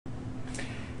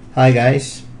Hi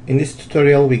guys, in this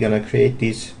tutorial we're gonna create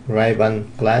this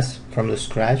RayBan glass from the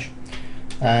scratch,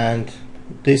 and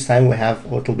this time we have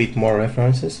a little bit more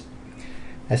references.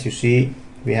 As you see,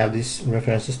 we have these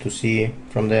references to see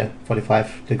from the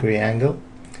 45-degree angle,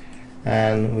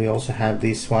 and we also have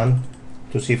this one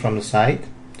to see from the side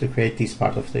to create this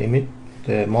part of the image,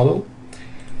 the model.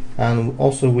 And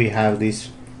also we have this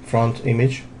front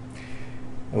image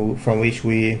from which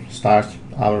we start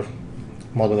our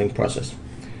modeling process.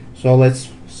 So let's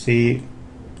see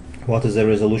what is the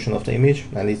resolution of the image,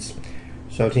 and it's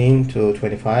 13 to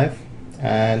 25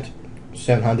 and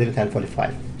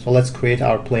 745. So let's create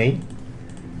our plane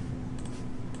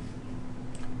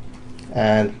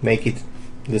and make it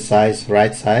the size,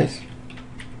 right size.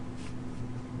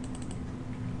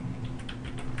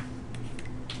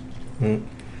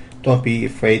 Don't be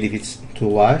afraid if it's too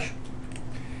large.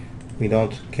 We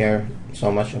don't care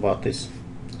so much about this.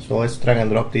 So let's drag and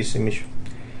drop this image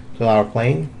to our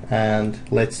plane, and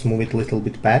let's move it a little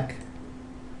bit back.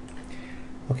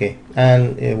 Okay,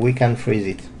 and we can freeze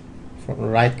it.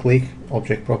 Right click,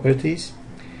 object properties,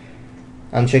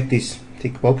 and check this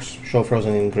tick box, show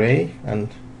frozen in gray, and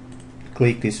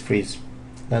click this freeze.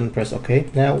 Then press OK.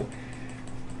 Now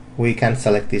we can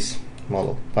select this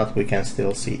model, but we can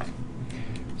still see it.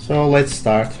 So let's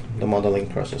start the modeling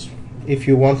process. If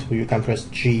you want, you can press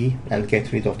G and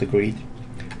get rid of the grid.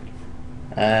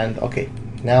 And OK.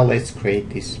 Now let's create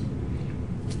this.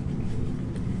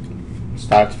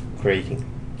 Start creating.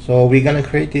 So we're gonna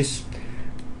create this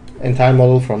entire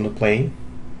model from the plane.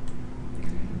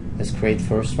 Let's create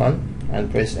first one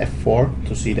and press F4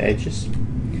 to see the edges.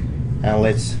 And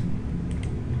let's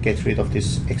get rid of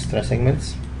these extra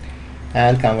segments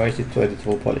and convert it to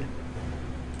editable poly.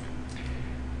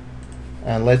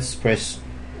 And let's press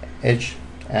edge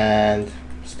and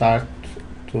start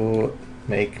to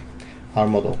make our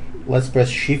model. Let's press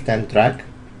shift and drag.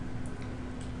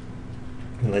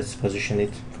 Let's position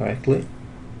it correctly.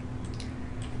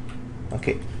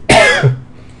 Okay.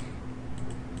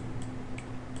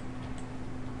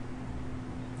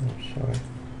 Sorry.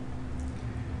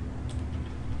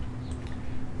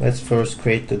 Let's first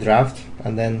create the draft,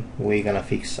 and then we're gonna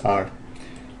fix our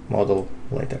model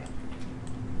later.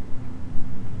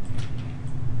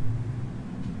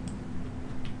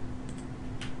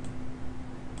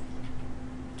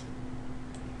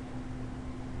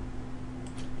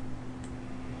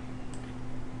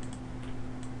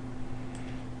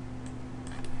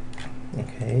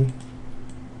 Okay.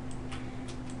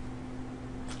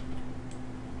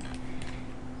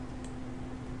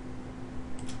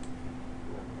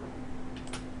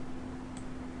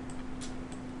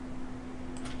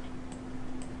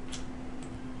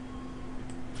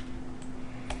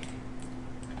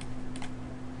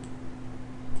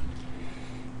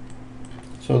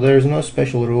 So there is no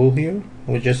special rule here.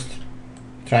 We're just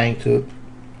trying to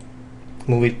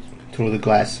move it through the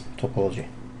glass topology.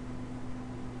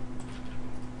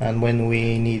 And when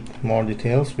we need more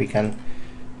details, we can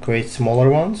create smaller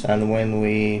ones, and when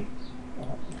we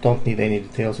don't need any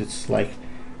details, it's like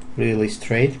really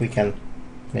straight, we can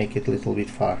make it a little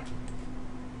bit far.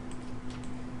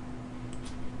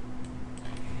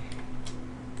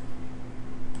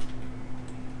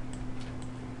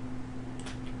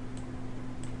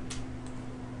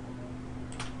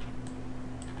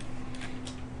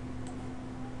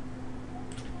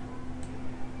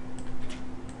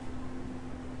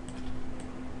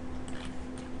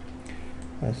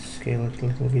 Let's scale it a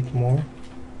little bit more.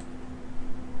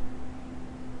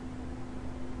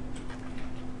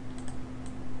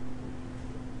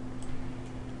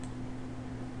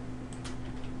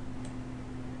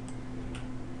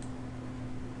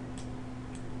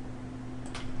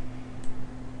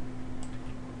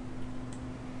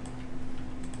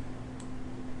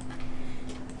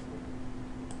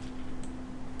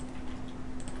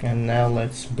 And now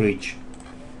let's bridge.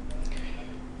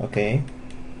 Okay.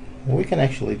 We can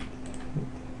actually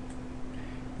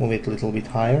move it a little bit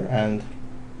higher and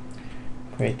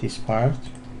create this part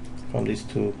from these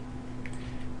two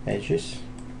edges.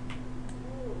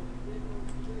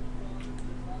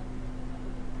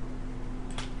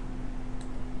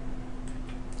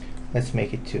 Let's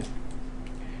make it two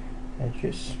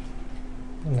edges.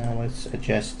 Now let's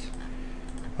adjust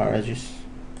our edges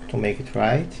to make it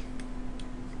right.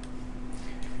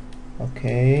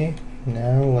 Okay,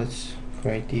 now let's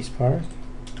create this part.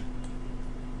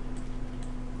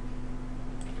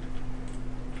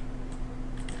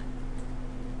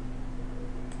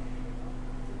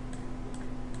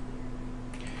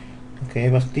 Okay,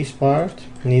 but this part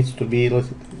needs to be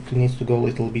needs to go a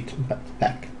little bit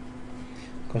back,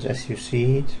 because as you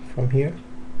see it from here,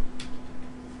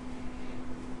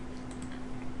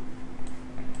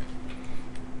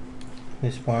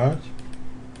 this part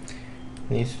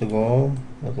needs to go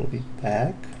a little bit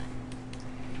back,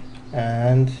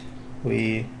 and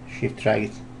we shift drag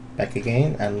it back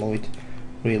again and move it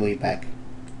really back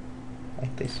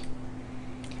like this.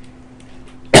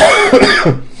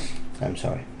 I'm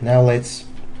sorry. Now let's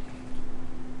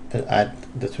add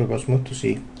the turbo smooth to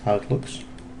see how it looks.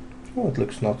 Oh, it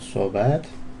looks not so bad,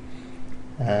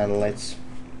 and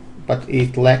but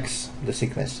it lacks the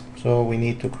thickness, so we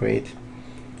need to create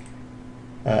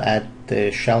add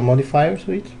the shell modifier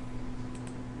to it.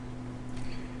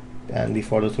 And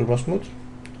before the turbo smooth,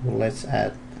 let's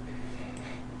add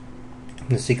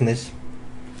the thickness.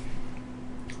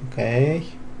 Okay,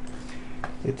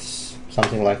 it's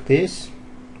something like this.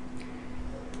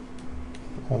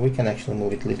 We can actually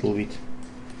move it a little bit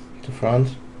to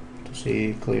front to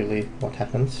see clearly what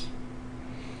happens.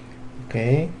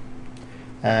 Okay,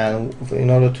 and in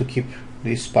order to keep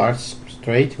these parts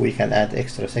straight, we can add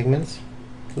extra segments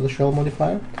to the shell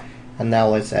modifier. And now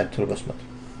let's add turbo smooth.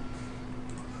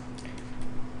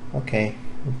 Okay,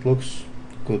 it looks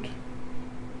good.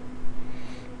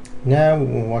 Now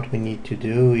what we need to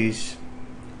do is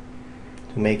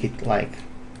to make it like,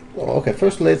 okay,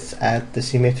 first let's add the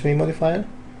symmetry modifier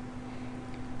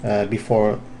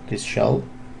before this shell.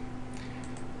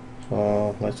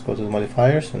 So let's go to the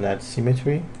modifiers and add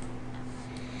symmetry,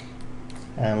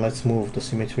 and let's move the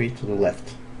symmetry to the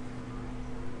left.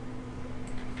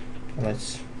 And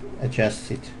let's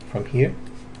adjust it from here.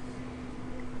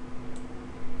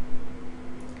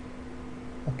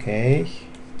 Okay,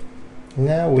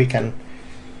 now we can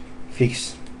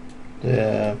fix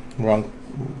the wrong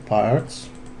parts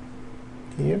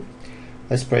here.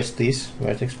 Let's press this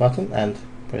vertex button and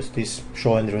press this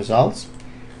show end results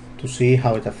to see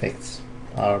how it affects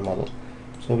our model.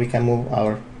 So we can move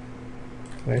our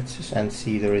vertices and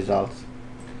see the result.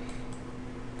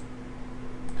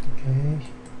 Okay,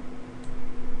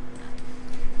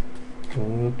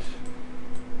 good.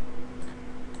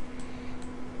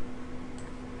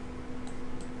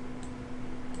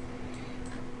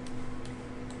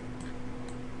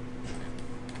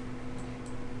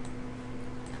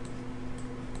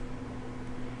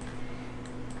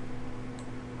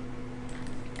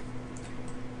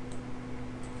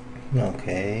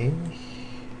 Okay,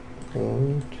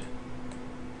 good.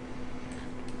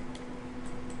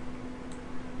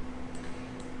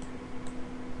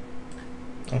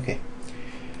 Okay,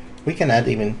 we can add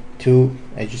even 2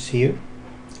 edges here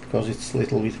because it's a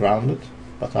little bit rounded,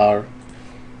 but our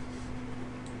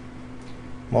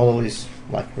model is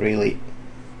like really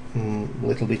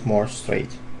little bit more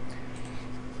straight.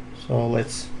 So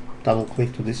let's double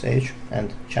click to this edge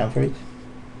and chamfer it.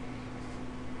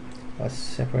 Let's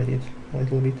separate it a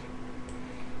little bit.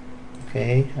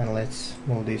 Okay, and let's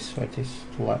move this vertex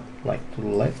to to the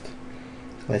left.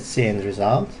 Let's see end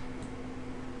result.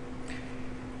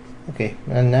 Okay,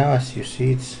 and now as you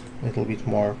see, it's a little bit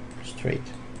more straight.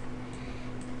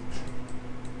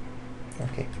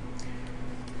 Okay,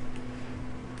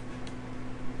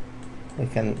 we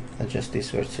can adjust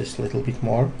this vertex a little bit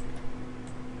more.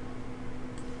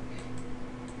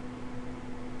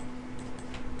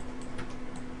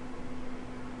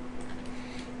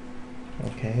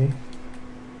 Okay,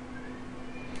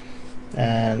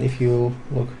 and if you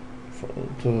look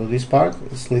to this part,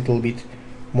 it's a little bit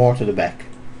more to the back,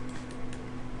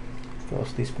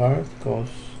 because this part goes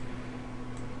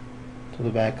to the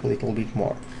back a little bit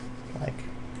more, like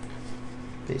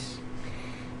this.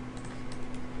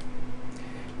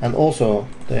 And also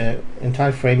the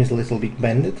entire frame is a little bit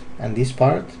bended, and this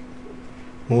part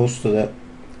moves to the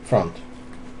front.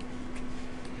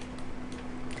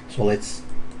 So let's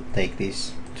take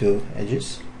these 2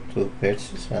 edges, 2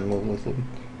 vertices, and move a little bit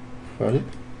further,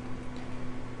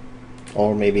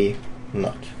 or maybe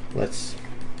not. Let's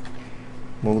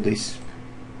move this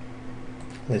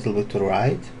a little bit to the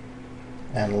right,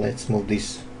 and let's move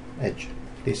this edge,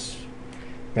 this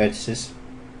vertices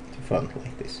to front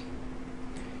like this,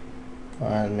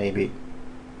 and maybe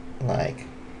like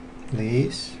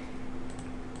this,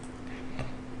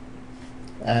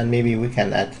 and maybe we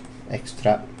can add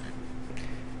extra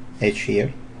edge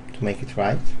here to make it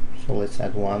right. So let's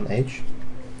add 1 edge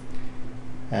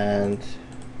and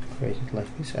create it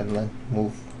like this, and then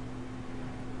move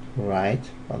right.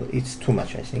 Well, it's too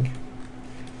much, I think.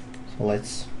 So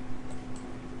let's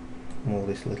move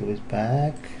this a little bit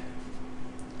back,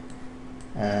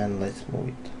 and let's move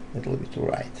it a little bit to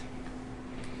right.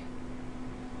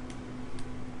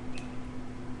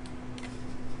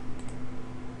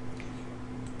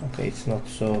 Okay, it's not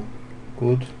so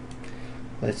good.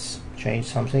 Let's change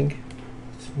something.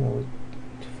 Let's move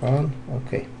it to front.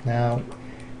 Okay, now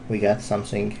we got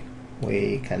something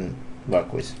we can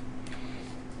work with.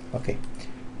 Okay,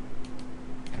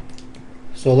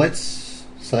 so let's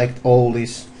select all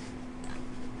these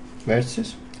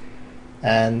vertices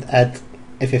and add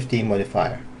a 15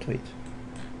 modifier to it.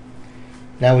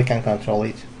 Now we can control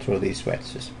it through these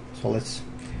vertices. So let's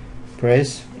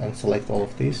press and select all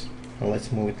of these, and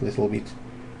let's move it a little bit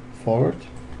forward,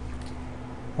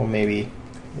 or maybe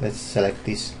let's select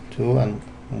these two and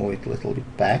move it a little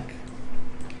bit back.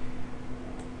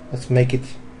 Let's make it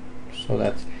so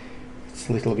that it's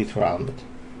a little bit rounded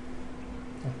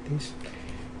like this.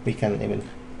 We can even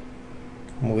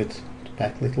move it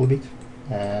back a little bit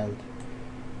and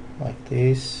like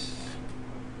this.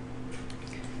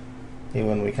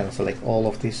 Even we can select all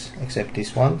of these except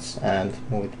these ones and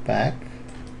move it back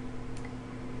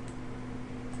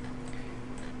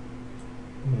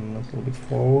a little bit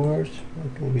forward, a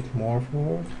little bit more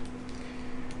forward.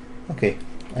 Okay,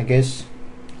 I guess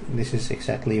this is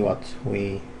exactly what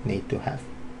we need to have.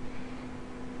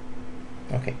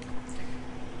 Okay,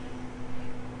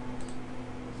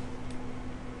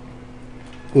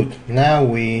 good. Now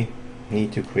we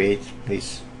need to create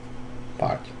this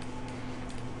part.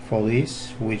 For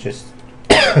this, we just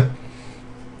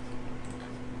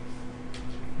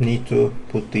need to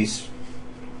put this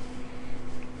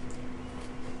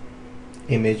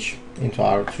image into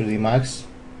our 3D Max.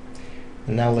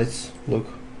 And now let's look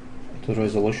to the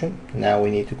resolution. Now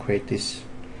we need to create this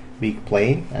big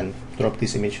plane and drop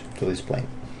this image to this plane.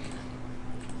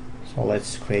 So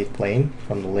let's create plane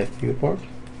from the left viewport.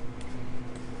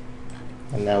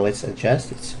 And now let's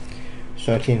adjust. It's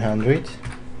 1300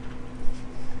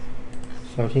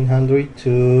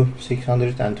 to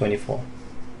 624.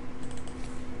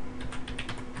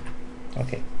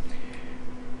 Okay,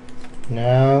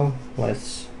 now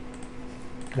let's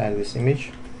drag this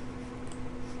image.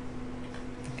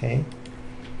 Okay,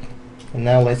 and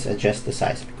now let's adjust the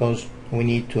size, because we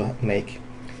need to make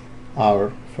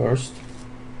our first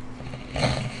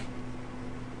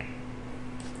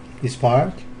this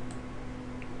part.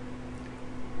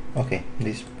 Okay,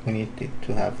 this we need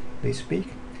to have this big.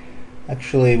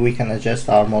 Actually, we can adjust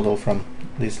our model from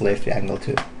this left angle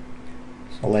too.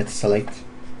 So let's select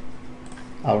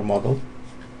our model.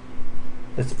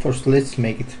 Let's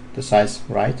make it the size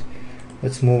right.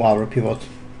 Let's move our pivot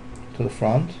to the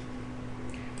front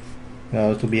in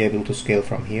order to be able to scale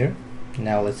from here.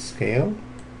 Now let's scale.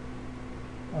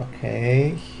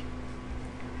 Okay,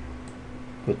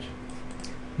 good.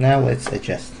 Now let's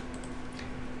adjust.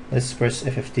 Let's press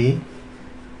FFT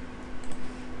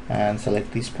and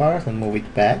select this part and move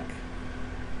it back,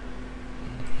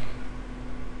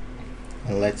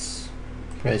 and let's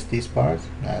press this part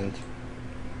and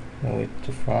move it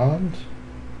to front.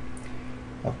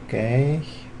 Okay,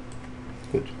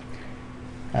 good.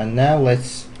 And now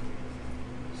let's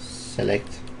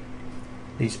select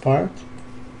this part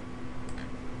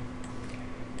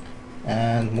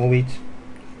and move it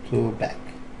to back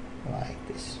like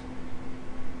this.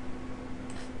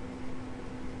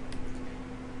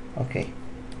 Okay,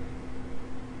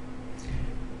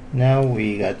 now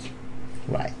we got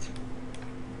right.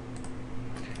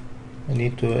 I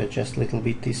need to adjust a little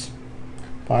bit this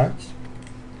part.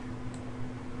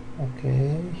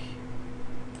 Okay,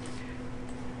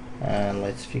 and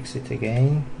let's fix it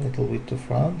again a little bit to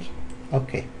front.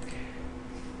 Okay,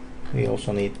 we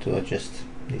also need to adjust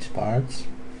these parts.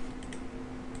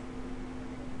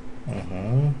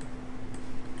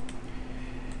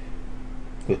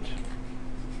 Good.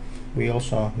 We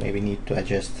also maybe need to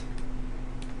adjust.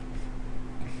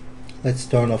 Let's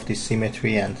turn off this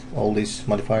symmetry and all these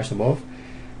modifiers above.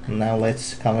 Now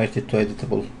let's convert it to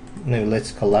editable. No,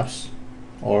 let's collapse,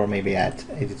 or maybe add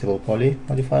editable poly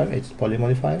modifier. It's poly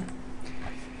modifier.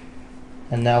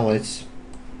 And now let's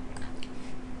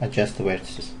adjust the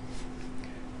vertices.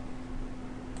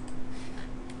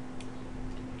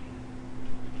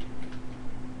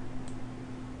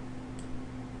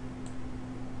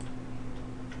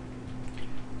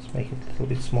 Make it a little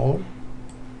bit smaller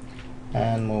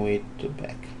and move it to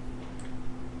back.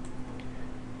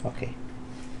 Okay,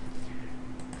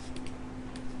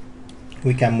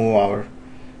 we can move our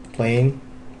plane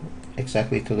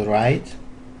exactly to the right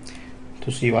to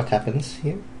see what happens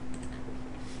here.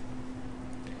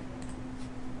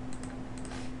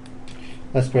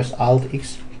 Let's press Alt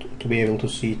X to be able to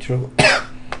see through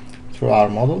through our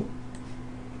model,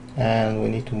 and we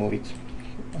need to move it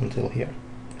until here.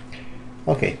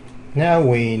 Okay, now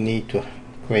we need to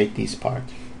create this part.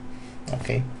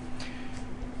 Okay,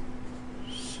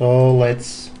 so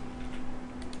let's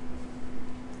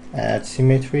add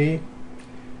symmetry,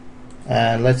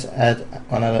 and let's add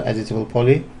another editable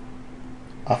poly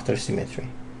after symmetry.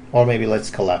 or maybe let's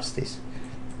collapse this.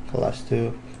 Collapse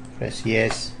to, press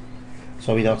yes,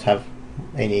 so we don't have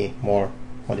any more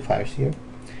modifiers here.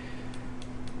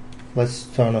 Let's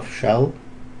turn off shell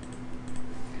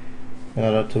in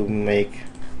order to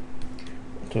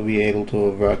be able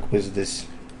to work with this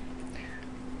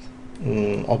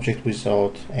object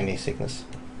without any sickness.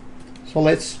 So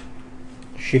let's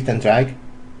shift and drag,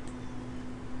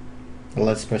 and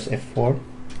let's press F4.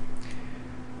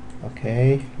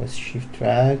 Okay, let's shift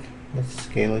drag, let's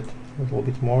scale it a little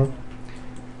bit more,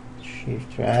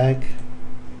 shift drag,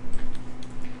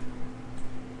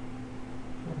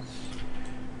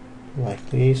 like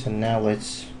this, and now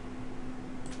let's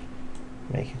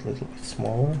make it a little bit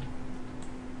smaller.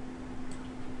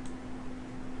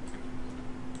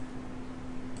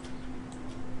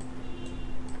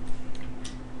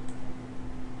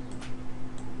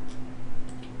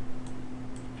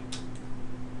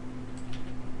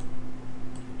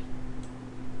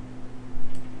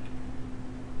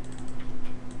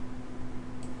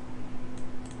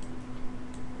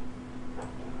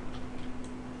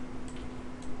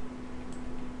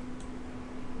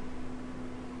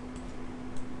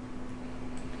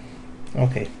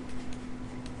 Okay,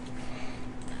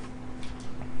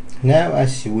 now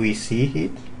as we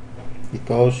see it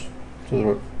goes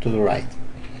to the right.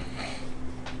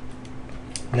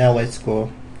 Now let's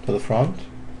go to the front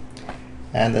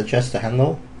and adjust the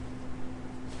handle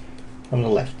from the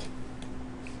left,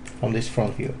 from this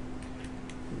front view.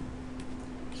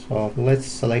 So let's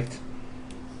select,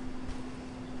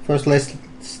 first let's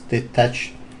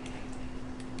detach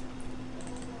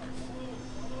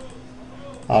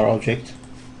our object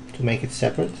to make it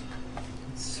separate.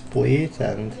 Split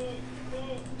and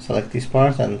select this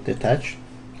part and detach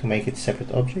to make it separate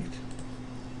object.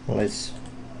 Let's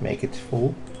make it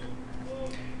full.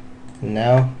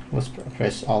 Now let's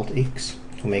press Alt X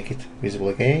to make it visible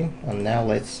again, and now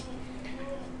let's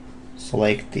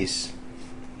select this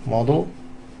model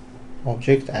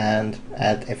object and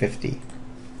add FFT.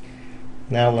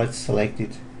 Now let's select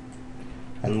it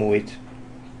and move it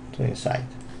to inside.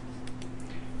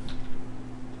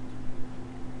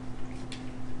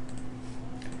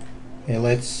 Okay,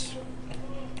 let's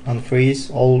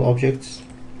unfreeze all objects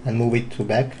and move it to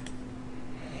back.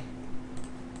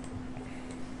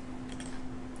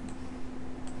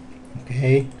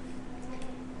 Okay,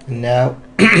 now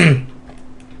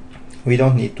we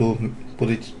don't need to put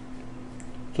it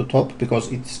to top because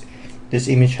this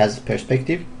image has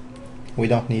perspective. We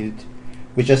don't need it,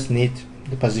 we just need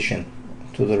the position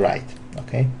to the right.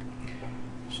 Okay,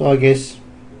 so I guess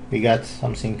we got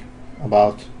something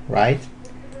about right,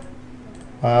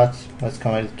 but let's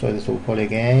convert it to a little poly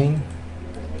again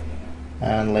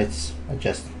and let's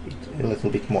adjust it a little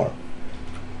bit more,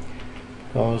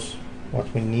 because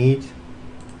what we need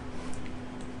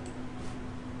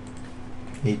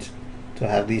to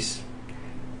have this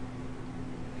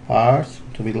part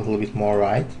to be a little bit more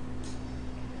right.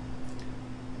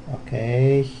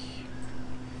 Okay,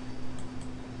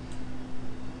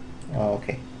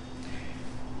 okay,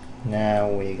 now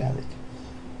we got it.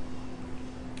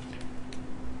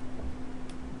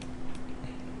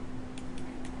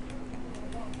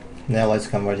 Now let's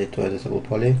convert it to editable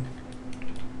poly.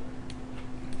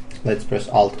 Let's press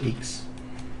Alt X.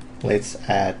 Let's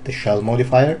add the shell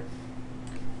modifier.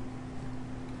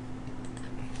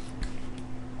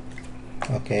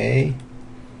 Okay,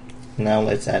 now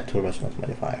let's add turbosmart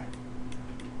modifier.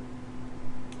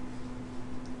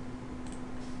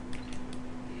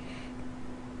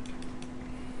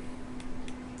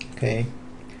 Okay,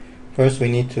 first we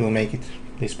need to make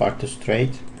this part to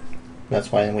straight.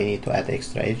 That's why we need to add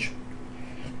extra edge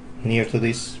near to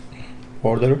this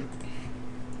border.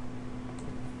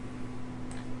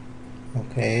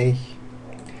 Okay,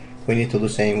 we need to do the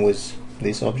same with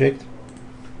this object.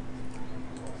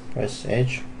 Press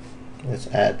edge, let's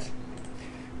add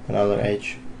another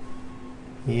edge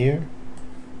here.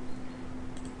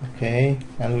 Okay,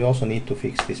 and we also need to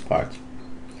fix this part.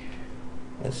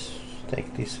 Let's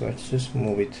take these vertices,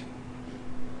 move it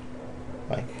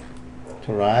like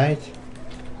to right,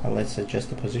 and let's adjust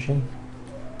the position.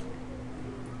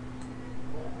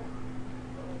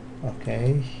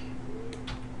 Okay,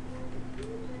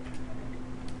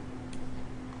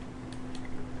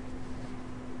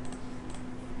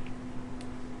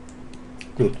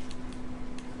 good.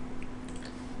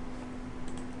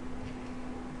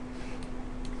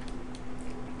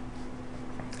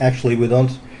 Actually, we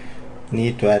don't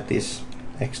need to add these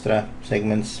extra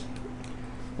segments,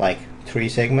 like 3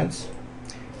 segments.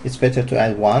 It's better to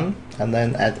add 1 and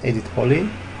then add edit poly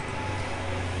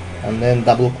and then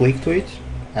double click to it,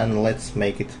 and let's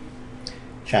make it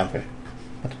chamfer.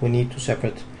 but we need to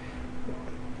separate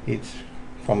it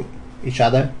from each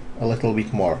other a little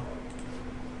bit more.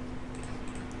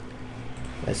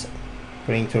 Let's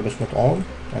bring Turbo Smooth on,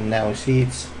 and now you see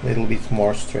it's a little bit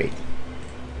more straight.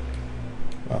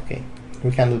 Okay,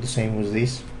 we can do the same with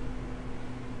this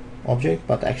object,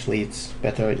 but actually it's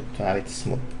better to have it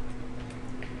smooth.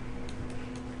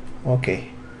 Okay,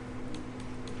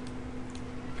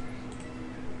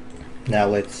 now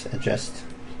let's adjust,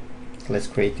 let's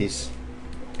create these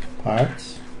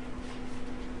parts,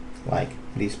 like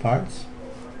these parts.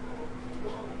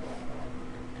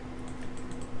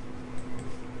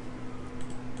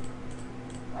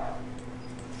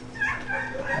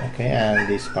 Okay, and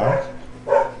this part.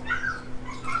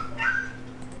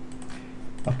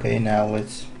 Okay, now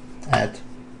let's add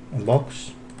a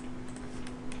box.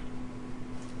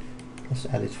 Let's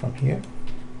add it from here.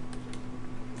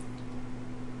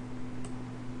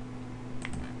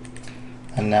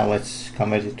 And now let's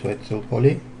convert it to a 2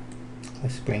 poly.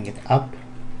 Let's bring it up.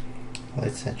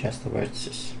 Let's adjust the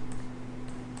vertices.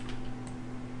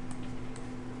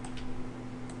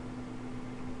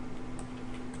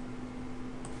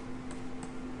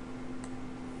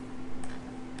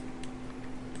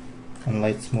 And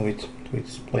let's move it to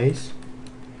its place.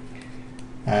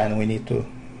 And we need to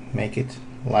make it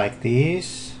like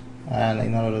this. And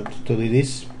in order to do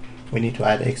this, we need to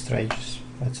add extra edges.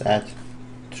 Let's add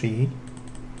three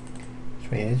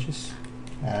edges,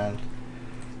 and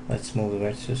let's move the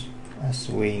vertices as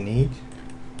we need.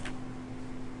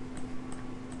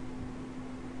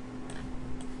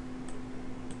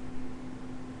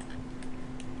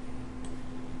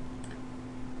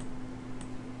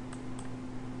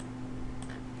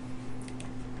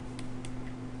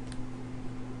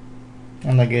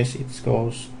 And I guess it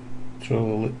goes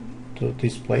through to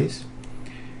this place.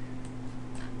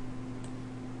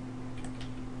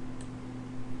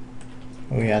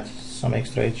 We add some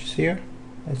extra edges here.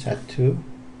 Let's add 2.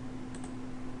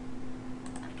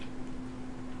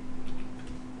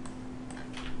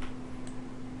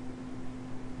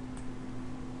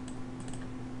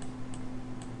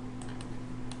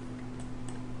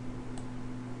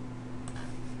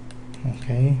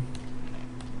 Okay.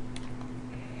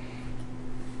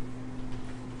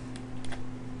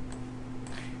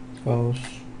 It goes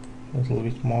a little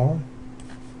bit more.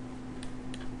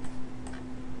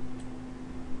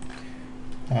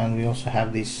 And we also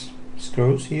have these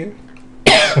screws here.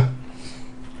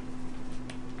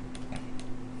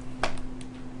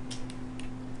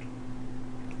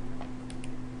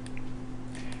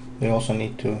 We also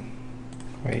need to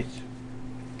create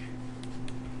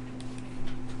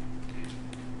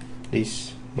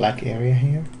this black area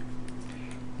here.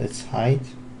 Let's hide,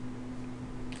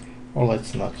 or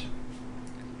let's not.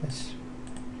 Let's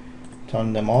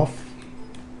turn them off.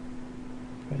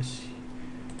 Press.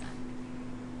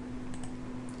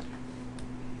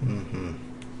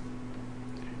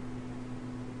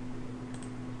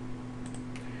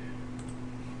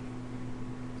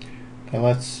 Okay,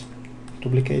 let's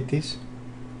duplicate this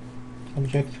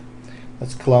object.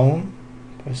 Let's clone,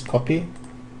 press copy,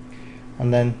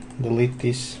 and then delete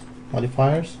these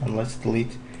modifiers, and let's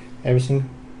delete everything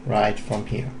right from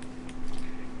here.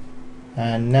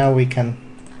 And now we can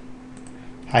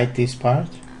hide this part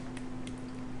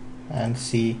and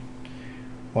see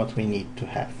what we need to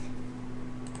have.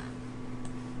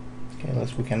 Okay,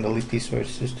 we can delete these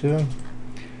vertices too.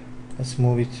 Let's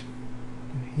move it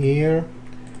here.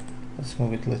 Let's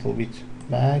move it a little bit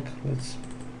back.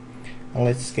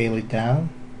 Let's scale it down.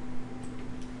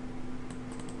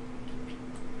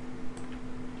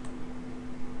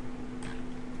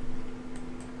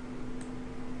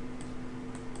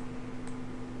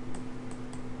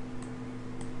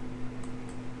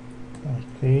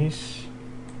 Like this.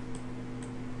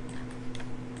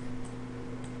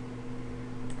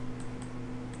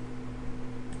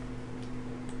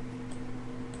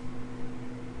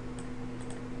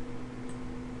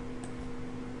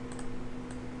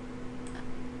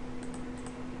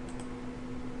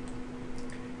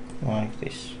 Like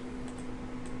this.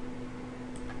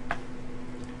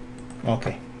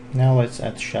 Okay, now let's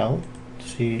add shell to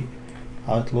see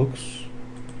how it looks.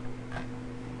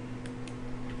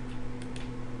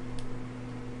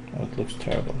 Oh, it looks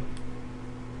terrible.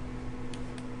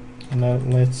 Now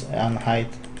let's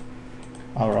unhide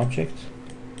our object.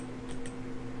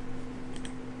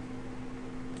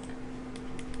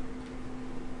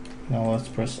 Now let's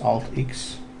press Alt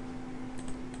X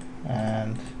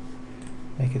and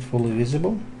make it fully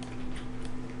visible.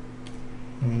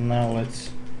 Now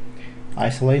let's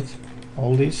isolate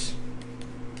all these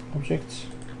objects,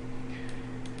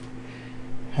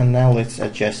 and now let's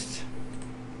adjust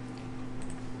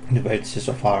the vertices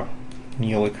of our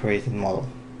newly created model.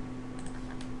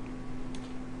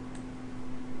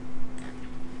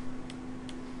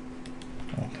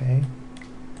 Okay.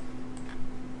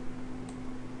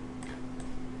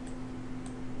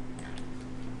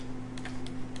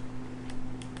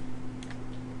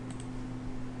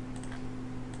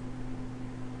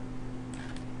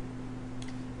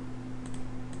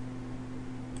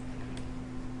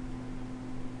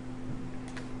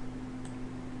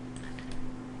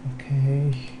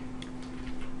 Okay.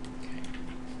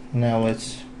 Now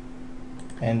let's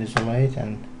end isolate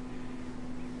and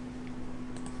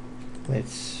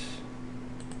let's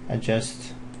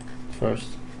adjust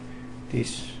first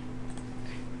this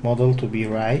model to be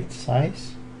right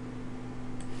size.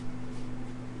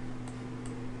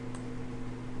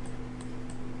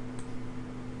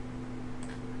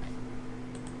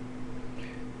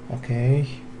 Okay.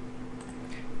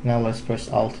 Now let's press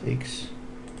Alt X,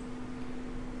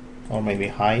 or maybe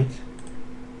height.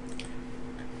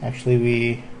 Actually,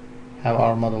 we have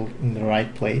our model in the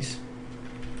right place,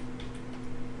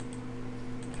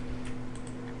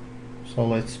 so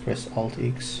let's press Alt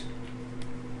X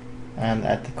and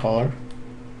add the color.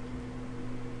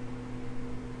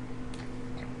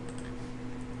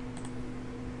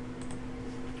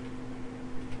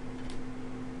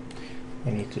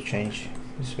 We need to change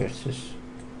this versus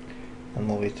and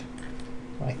move it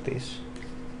like this,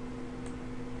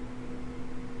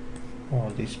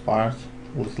 or this part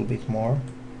a little bit more,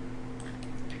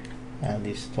 and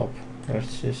this top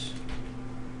vertices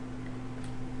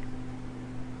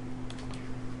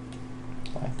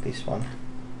like this one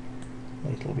a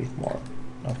little bit more.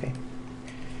 Okay,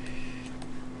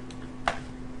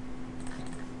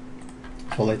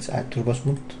 so let's add turbo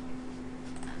smooth,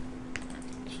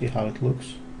 see how it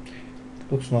looks.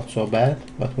 It looks not so bad,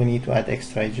 but we need to add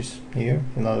extra edges here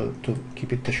in order to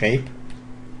keep it the shape,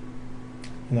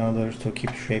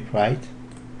 right.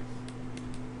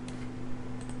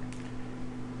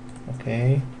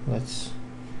 Okay, let's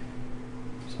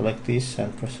select this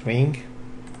and press ring.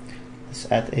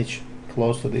 Let's add edge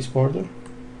close to this border,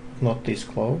 not this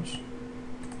close,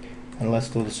 and let's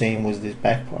do the same with this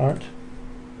back part.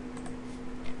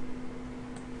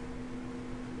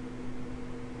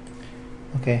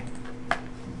 Okay,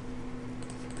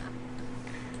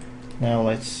 now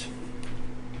let's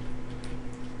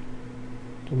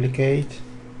duplicate.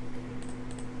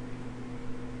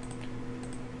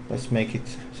 Let's make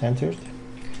it centered.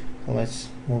 Let's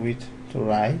move it to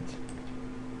right.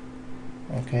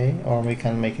 Okay, or we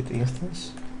can make it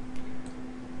instance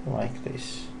like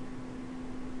this.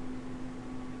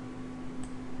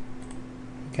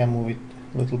 We can move it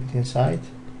a little bit inside.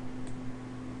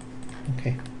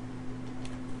 Okay,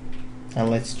 and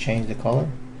let's change the color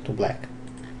to black.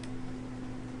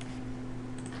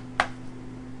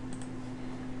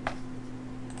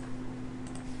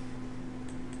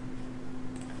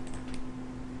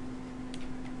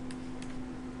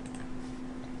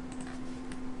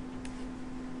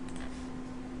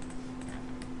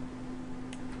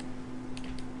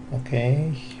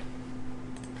 Okay,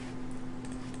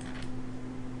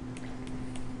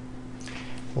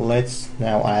 let's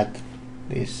now add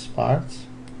these parts.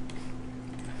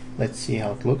 Let's see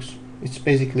how it looks. It's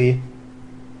basically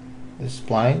the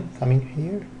spline coming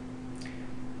here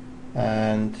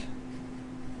and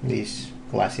this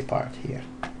glassy part here.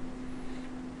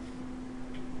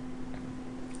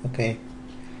 Okay,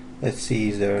 let's see,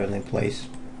 is there any place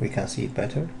we can see it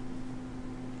better?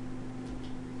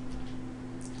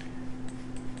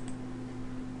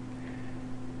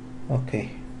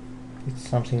 Okay, it's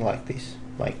something like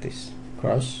this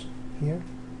cross here,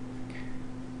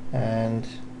 and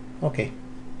okay,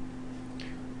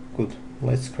 good.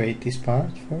 Let's create this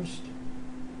part first.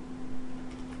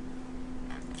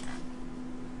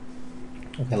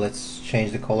 Okay, let's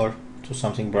change the color to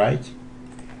something bright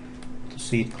to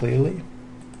see it clearly.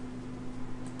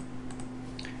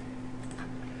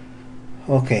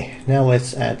 Okay, now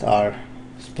let's add our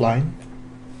spline.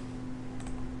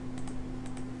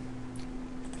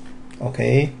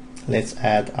 Okay, let's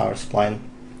add our spline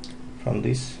from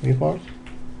this viewport.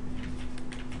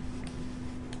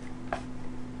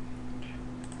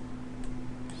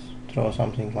 Draw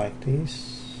something like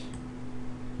this.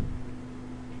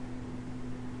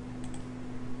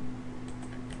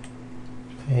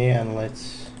 Okay, and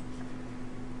let's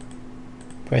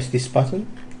press this button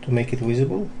to make it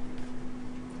visible,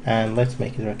 and let's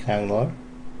make it rectangular.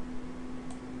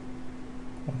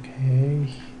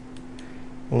 Okay,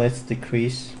 let's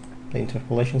decrease the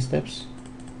interpolation steps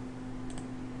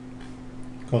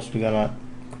because we're gonna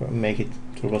make it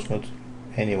turbo smooth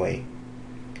anyway,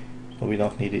 so we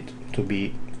don't need it to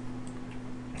be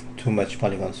too much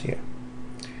polygons here.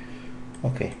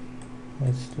 Okay,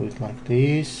 let's do it like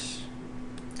this.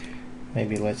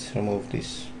 Maybe let's remove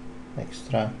this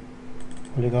extra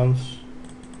polygons.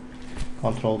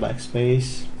 Control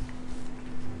backspace.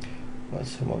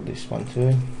 Let's remove this one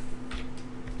too.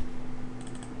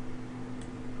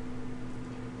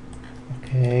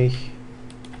 Okay.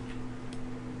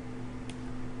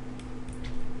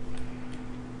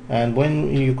 And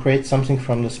when you create something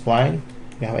from the spline,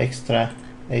 you have extra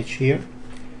edge here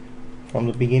from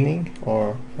the beginning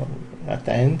or at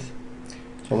the end.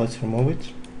 So let's remove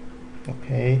it.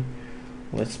 Okay.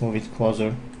 Let's move it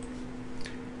closer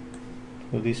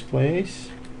to this place.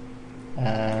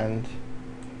 And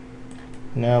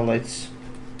now let's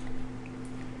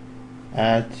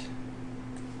add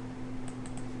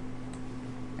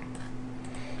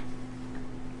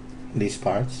these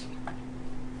parts,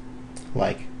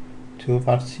 like 2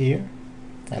 parts here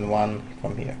and 1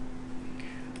 from here.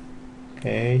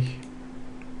 Okay,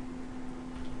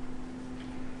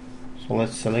 so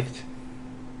let's select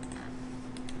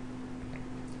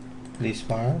this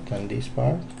part and this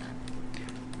part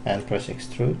and press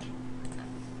extrude.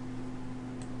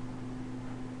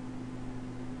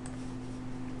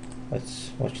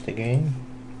 Let's watch the game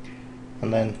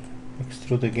and then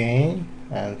extrude again,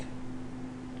 and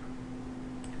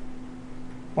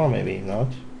or maybe not,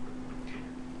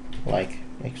 like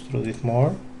extrude it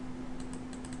more,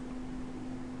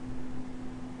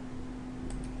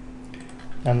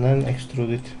 and then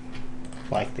extrude it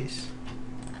like this.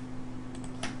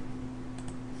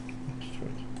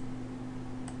 Extrude.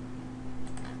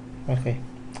 Okay,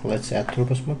 let's add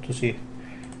turbo smooth to see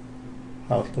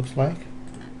how it looks like.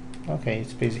 Okay,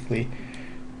 it's basically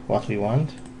what we want.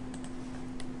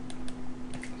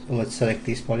 So let's select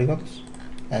these polygons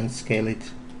and scale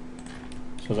it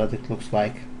so that it looks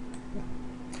like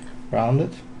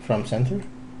rounded from center.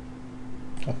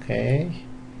 Okay,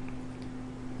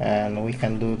 and we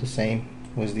can do the same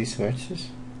with these vertices.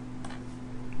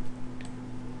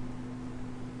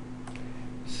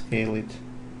 Scale it,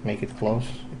 make it close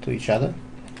to each other.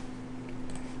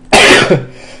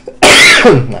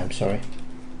 I'm sorry.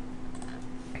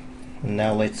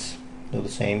 Now let's do the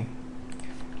same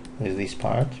with this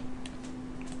part.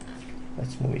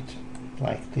 Let's move it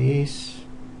like this.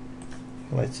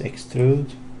 Let's extrude.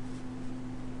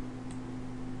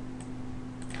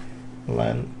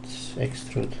 Let's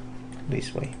extrude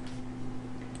this way.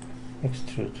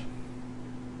 Extrude.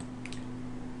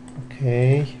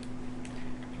 Okay.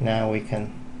 Now we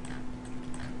can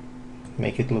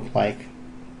make it look like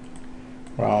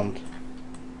round.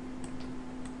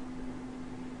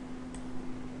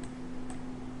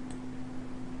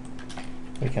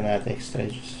 We can add extra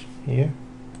edges here.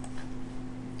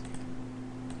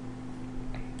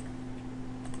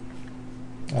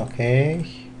 Okay,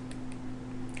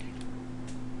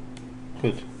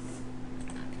 good.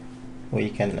 We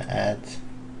can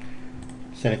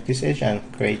select this edge and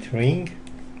create ring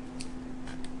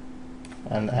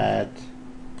and add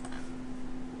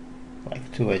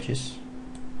like 2 edges.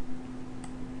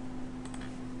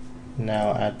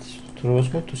 Now add turbo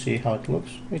smooth to see how it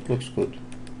looks. It looks good.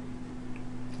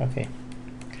 Okay,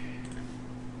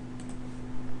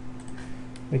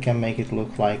 we can make it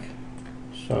look like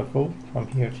circle from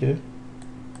here too.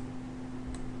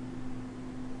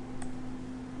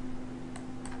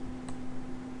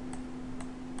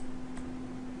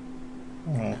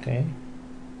 Okay,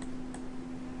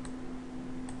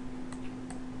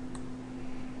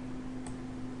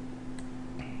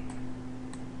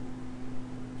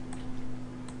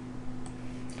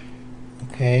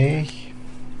 okay.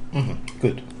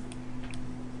 Good.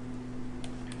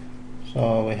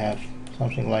 So we have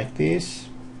something like this,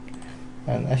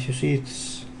 and as you see,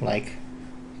 it's like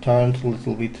turned a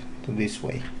little bit to this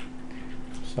way.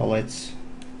 So let's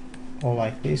go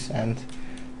like this and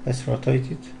let's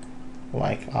rotate it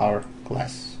like our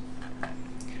glass.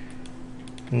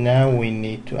 Now we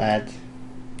need to add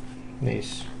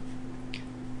this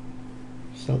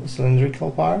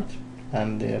cylindrical part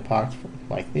and the part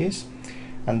like this,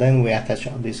 and then we attach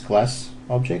this glass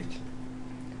object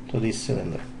to this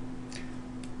cylinder.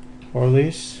 For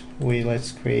this,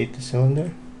 let's create the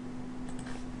cylinder.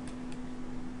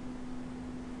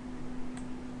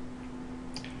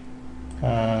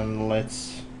 And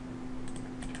let's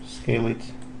scale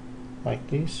it like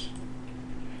this,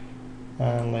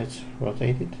 and let's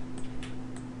rotate it,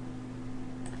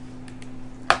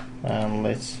 and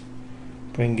let's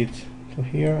bring it to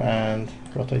here and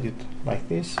rotate it like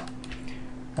this,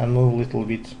 and move a little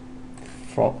bit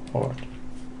forward,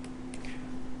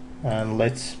 and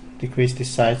let's decrease the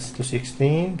sides to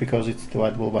 16 because it's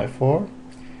divisible by 4.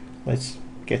 Let's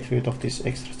get rid of these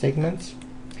extra segments,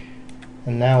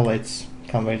 and now let's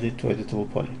convert it to editable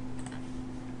poly.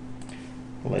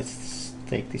 Let's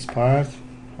take this part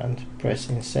and press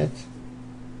inset.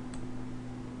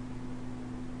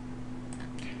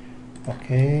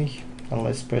 Okay, and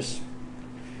let's press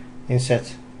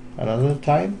inset another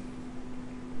time.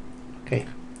 Okay,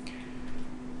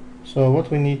 so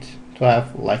what we need to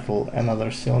have like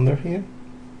another cylinder here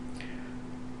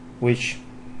which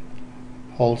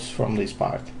holds from this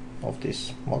part of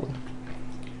this model.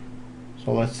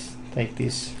 So let's take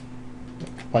these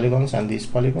polygons and these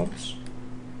polygons,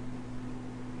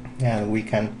 and we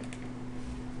can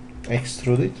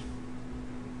extrude it.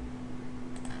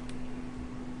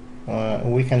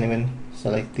 We can even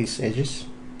select these edges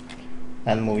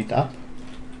and move it up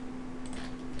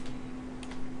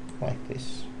like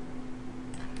this,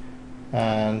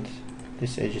 and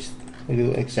these edges, we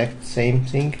do exact same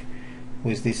thing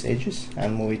with these edges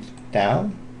and move it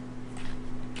down.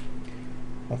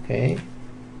 Okay,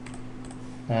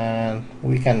 and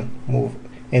we can move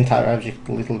entire object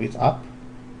a little bit up.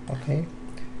 Okay,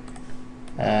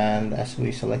 and as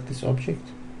we select this object,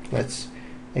 let's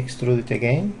extrude it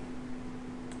again,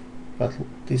 but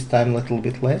this time a little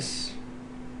bit less.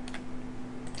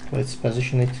 Let's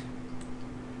position it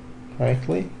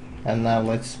correctly, and now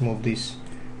let's move these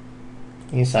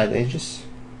inside edges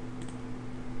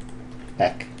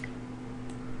back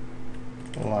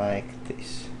like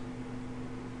this,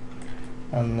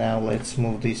 and now let's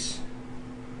move these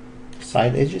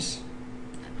side edges,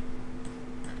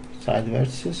 side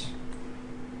vertices,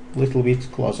 a little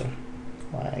bit closer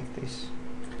like this.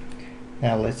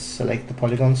 Now let's select the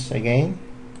polygons again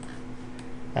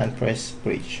and press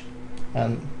bridge,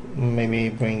 and maybe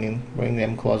bring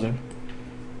them closer,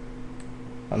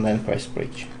 and then press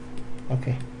bridge.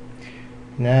 Okay,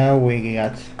 now we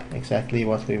got exactly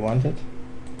what we wanted.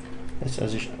 Let's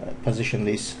position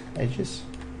these edges.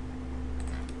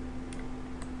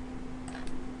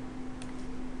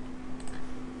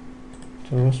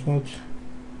 Turbo smooth.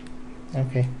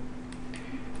 Okay,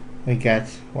 we got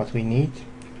what we need.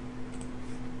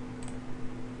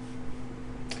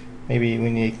 Maybe we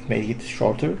need to make it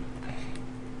shorter.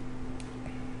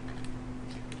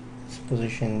 Let's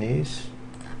position this.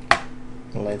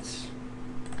 Let's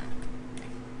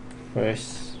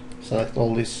first select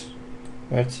all these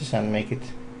vertices and make it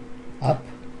up.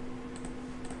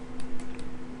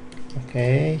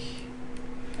 Okay,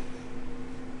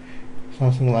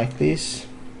 something like this.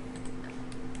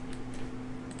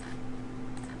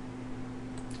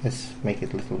 Let's make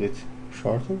it a little bit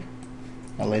shorter,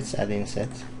 and let's add inset.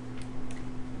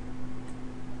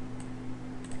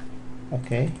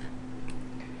 Okay,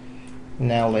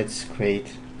 now let's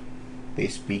create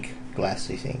this big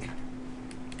glassy thing.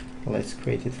 Let's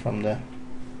create it from the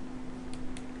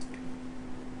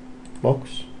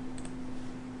box.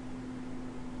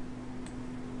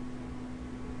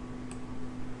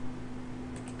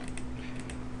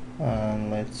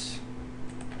 And let's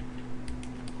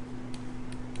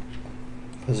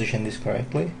position this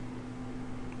correctly,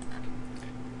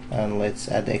 and let's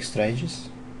add extra edges,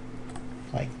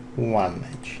 like one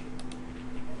edge.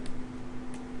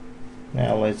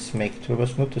 Now let's make turbo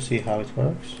smooth to see how it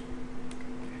works.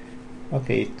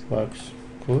 Okay, it works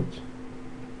good.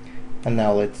 And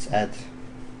now let's add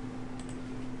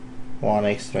one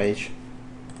extra edge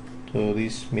to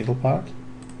this middle part.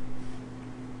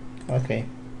 Okay,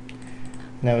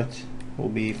 now it will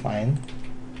be fine.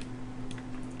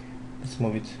 Let's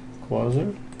move it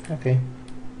closer. Okay,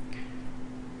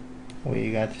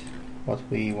 we got what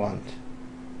we want.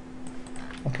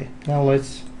 Okay, now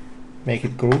let's make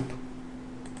it group.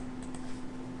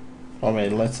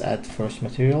 Alright, let's add first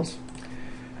materials.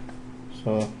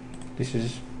 So this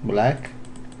is black,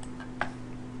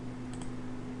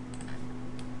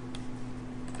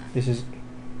 this is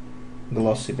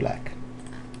glossy black,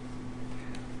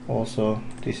 also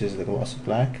this is the glossy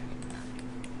black,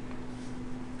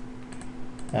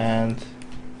 and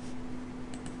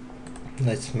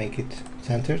let's make it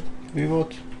centered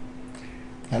pivot,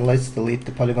 and let's delete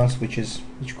the polygons which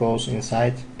goes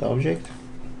inside the object.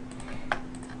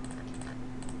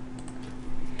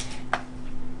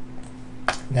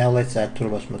 Now let's add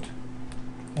turbo smooth.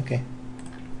 Okay,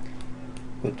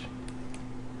 good.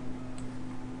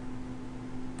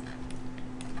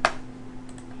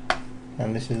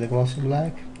 And this is the glossy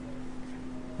black,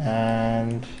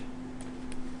 and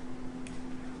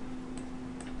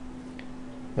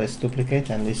let's duplicate,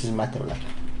 and this is matte black.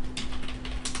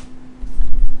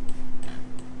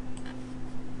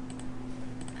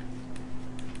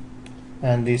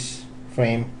 And this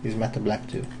frame is matte black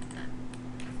too.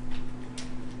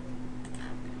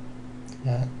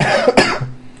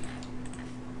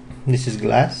 This is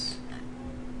glass,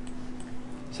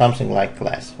 something like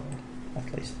glass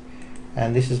at least,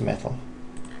 and this is metal.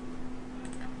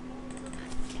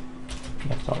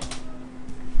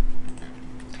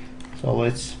 So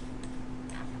let's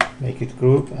make it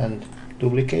group and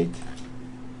duplicate,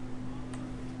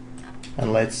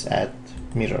 and let's add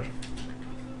mirror.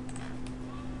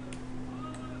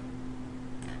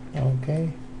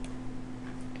 Okay,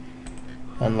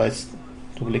 and let's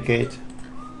duplicate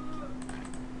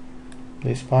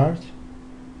this part,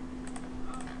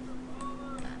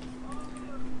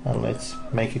 and let's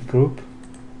make it group.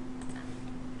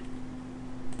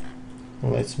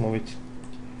 Let's move it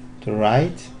to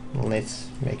right. Let's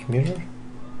make mirror.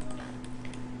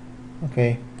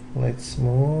 Okay, let's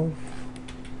move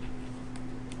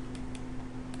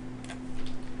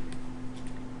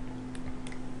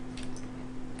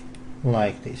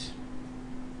like this,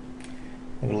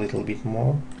 a little bit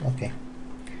more. Okay,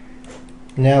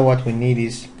 now what we need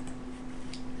is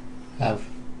have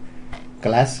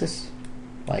glasses,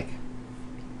 like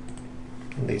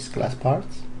these glass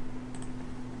parts.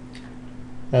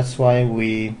 That's why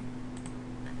we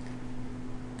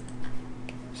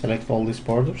select all these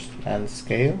borders and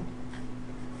scale,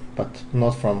 but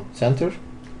not from center.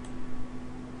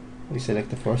 We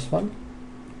select the first one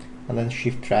and then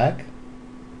shift drag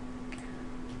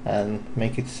and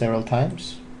make it several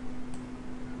times.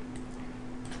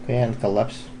 Okay, and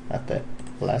collapse at the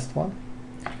last one.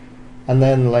 And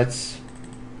then let's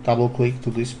double click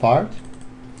to this part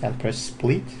and press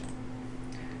split,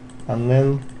 and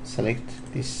then select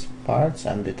these parts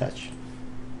and detach.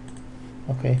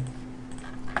 Okay,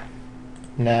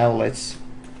 now let's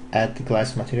add the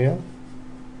glass material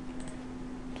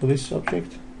to this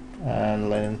object,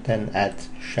 and then add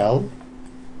shell,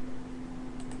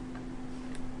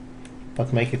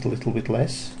 but make it a little bit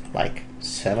less, like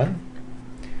 7,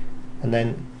 and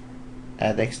then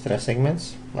add extra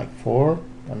segments like 4,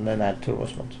 and then add turbo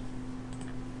smooth.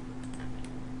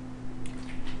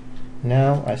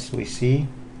 Now as we see,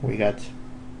 we got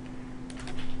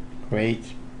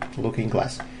great looking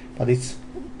glass, but it's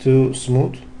too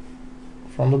smooth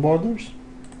from the borders.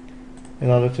 In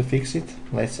order to fix it,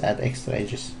 let's add extra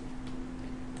edges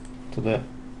to the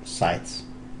sides.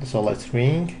 So let's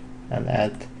ring and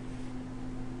add,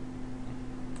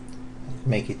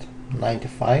 make it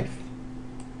 95.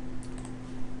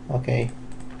 Okay,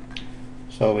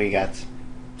 so we got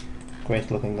great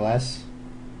looking glass.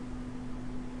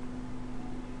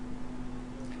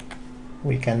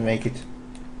 We can make it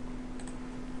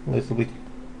a little bit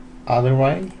other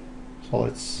way, so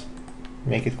let's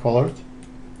make it colored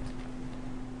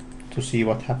to see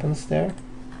what happens there.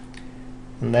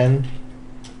 And then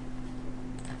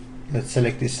let's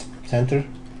select this center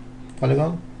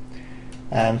polygon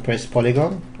and press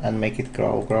polygon and make it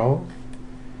grow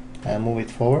and move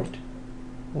it forward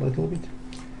a little bit,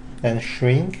 then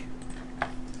shrink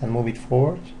and move it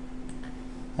forward,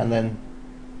 and then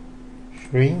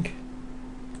shrink,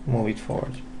 move it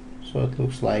forward, so it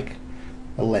looks like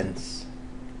a lens.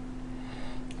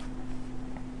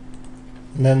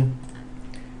 And then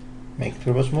make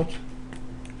turbo smooth.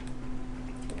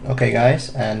 Okay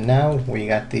guys, and now we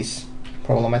got these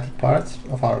problematic parts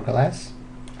of our glass.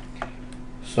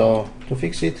 So to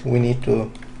fix it, we need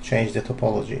to change the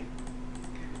topology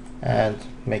and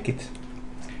make it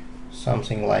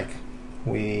something like,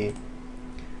 we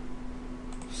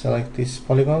select these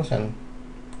polygons and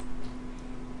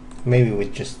maybe we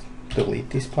just delete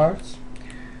these parts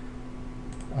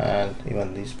and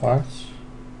even these parts.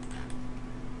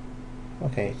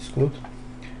 Okay, it's good.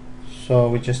 So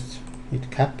we just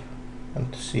hit cap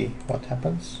and to see what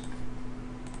happens,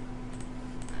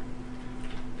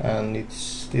 and it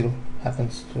still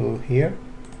happens to here.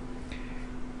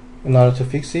 In order to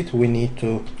fix it, we need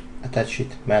to attach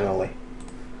it manually.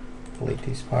 Delete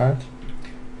this part,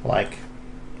 like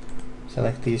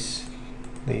select this,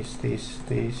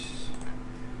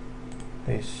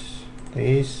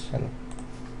 and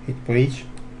hit breach.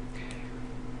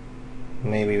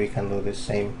 Maybe we can do the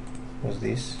same with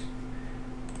these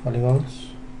polygons.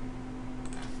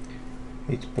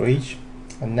 Hit breach,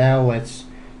 and now let's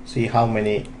see how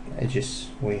many edges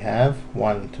we have.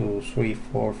 1, 2, 3,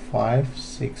 4, 5,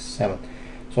 6, 7.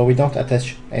 So we don't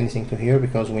attach anything to here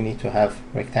because we need to have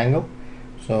rectangle,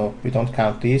 so we don't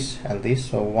count this and this.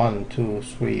 So 1, 2,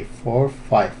 3, 4,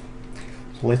 5.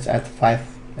 So let's add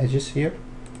 5 edges here.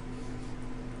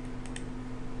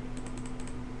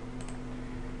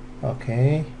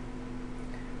 Okay,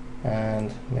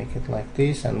 and make it like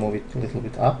this and move it a little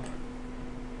bit up.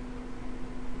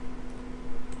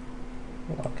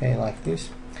 Okay, like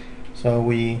this. So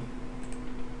we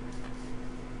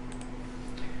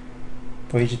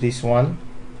bridge this one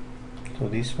to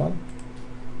this one,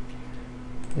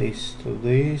 this to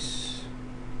this,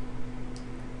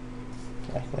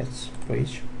 like let's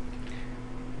bridge.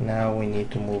 Now we need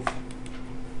to move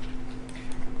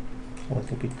a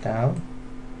little bit down.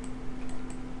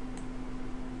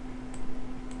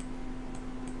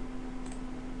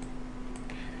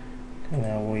 And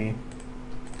now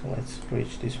let's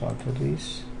bridge this one to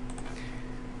this,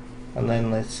 and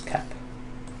then let's cap,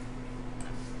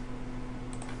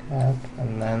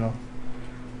 and then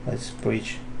let's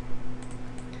bridge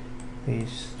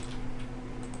this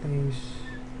to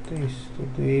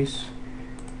this,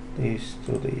 this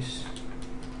to this.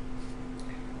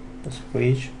 Let's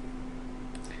bridge,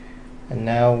 and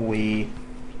now we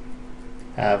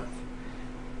have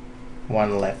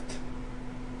one left.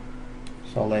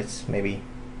 So let's maybe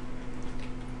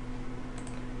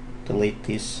delete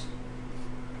this,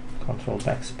 control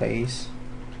backspace,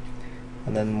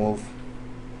 and then move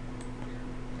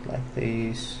like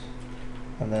this,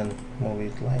 and then move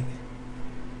it like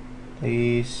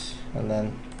this, and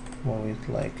then move it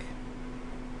like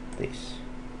this.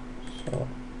 So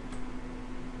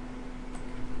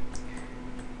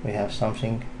we have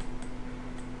something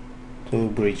to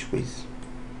bridge with.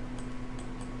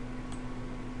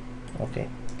 Okay,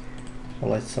 so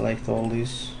let's select all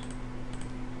these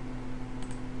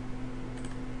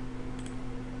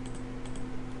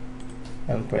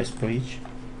and press bridge,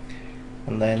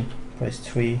 and then press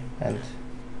 3 and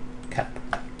cap.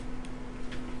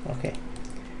 Okay,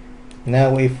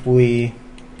 now if we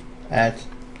add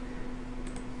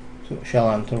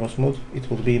shell and turbo smooth, it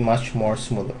will be much more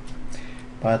smoother,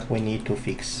 but we need to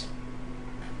fix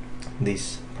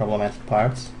these problematic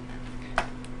parts.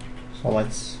 So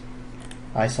let's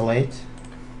isolate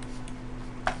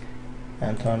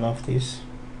and turn off this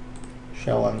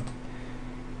shell and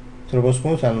turbo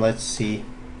smooth, and let's see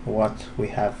what we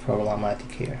have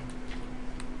problematic here.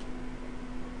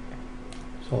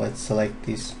 So let's select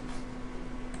these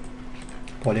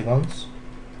polygons.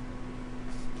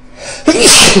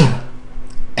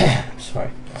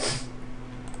 Sorry,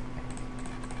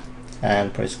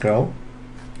 and press grow,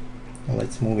 and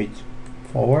let's move it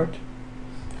forward,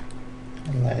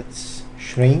 and let's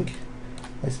shrink,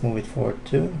 let's move it forward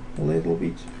too a little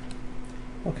bit.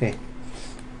 Okay,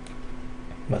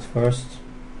 but first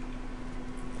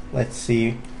let's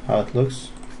see how it looks.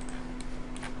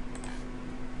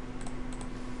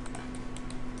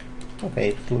 Okay,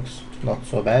 it looks not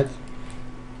so bad,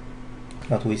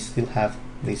 but we still have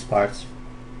these parts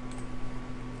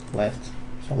left.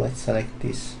 So let's select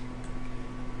these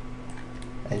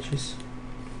edges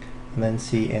and then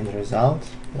see end result.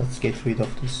 Let's get rid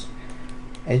of these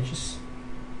edges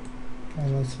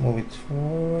and let's move it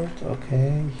forward.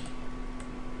 Okay,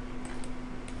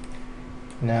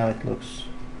 now it looks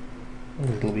a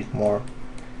little bit more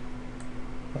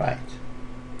right.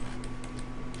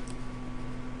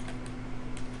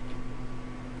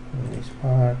 And this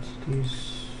part,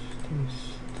 this.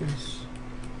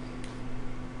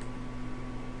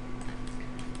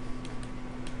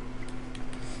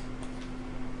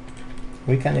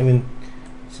 We can even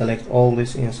select all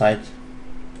this inside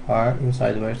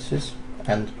vertices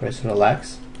and press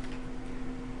relax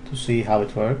to see how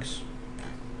it works.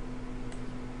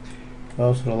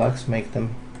 Those relax make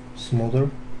them smoother.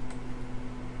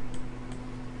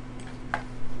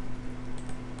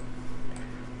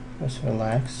 Press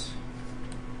relax.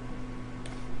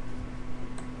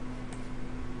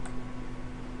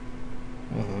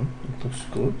 It looks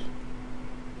good.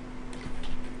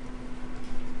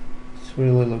 It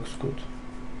really looks good.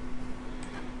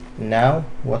 Now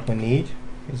what we need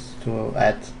is to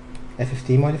add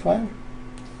FFT modifier.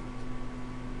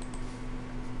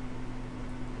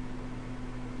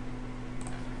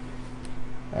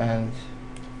 And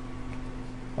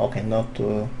okay, not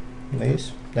to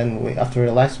this. Then we, after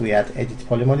relax, we add edit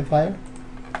poly modifier,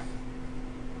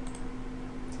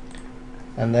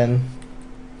 and then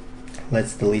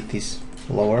let's delete this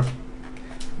lower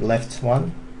left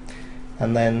one,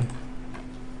 and then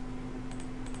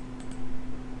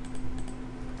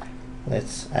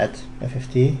let's add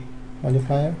FFT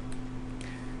modifier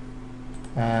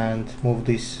and move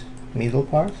this middle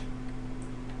part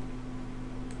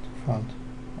to front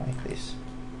like this.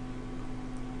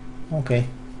 Okay,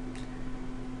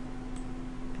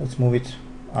 let's move it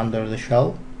under the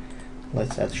shell.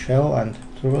 Let's add shell and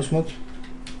turbo smooth,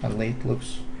 and it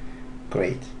looks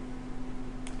great.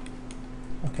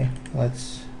 Okay,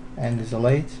 let's end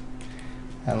isolate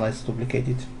and let's duplicate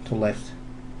it to left.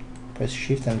 Press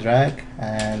shift and drag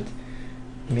and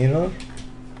mirror.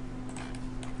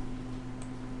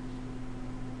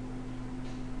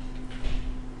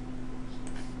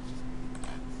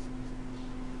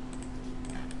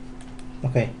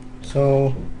 Okay,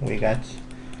 so we got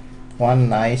one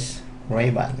nice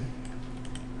RayBan.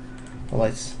 So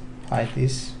let's hide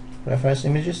these reference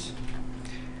images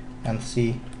and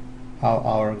see how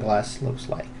our glass looks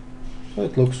like. So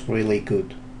it looks really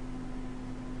good.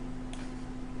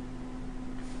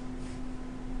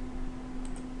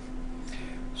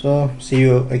 So see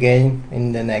you again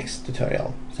in the next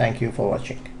tutorial. Thank you for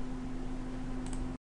watching.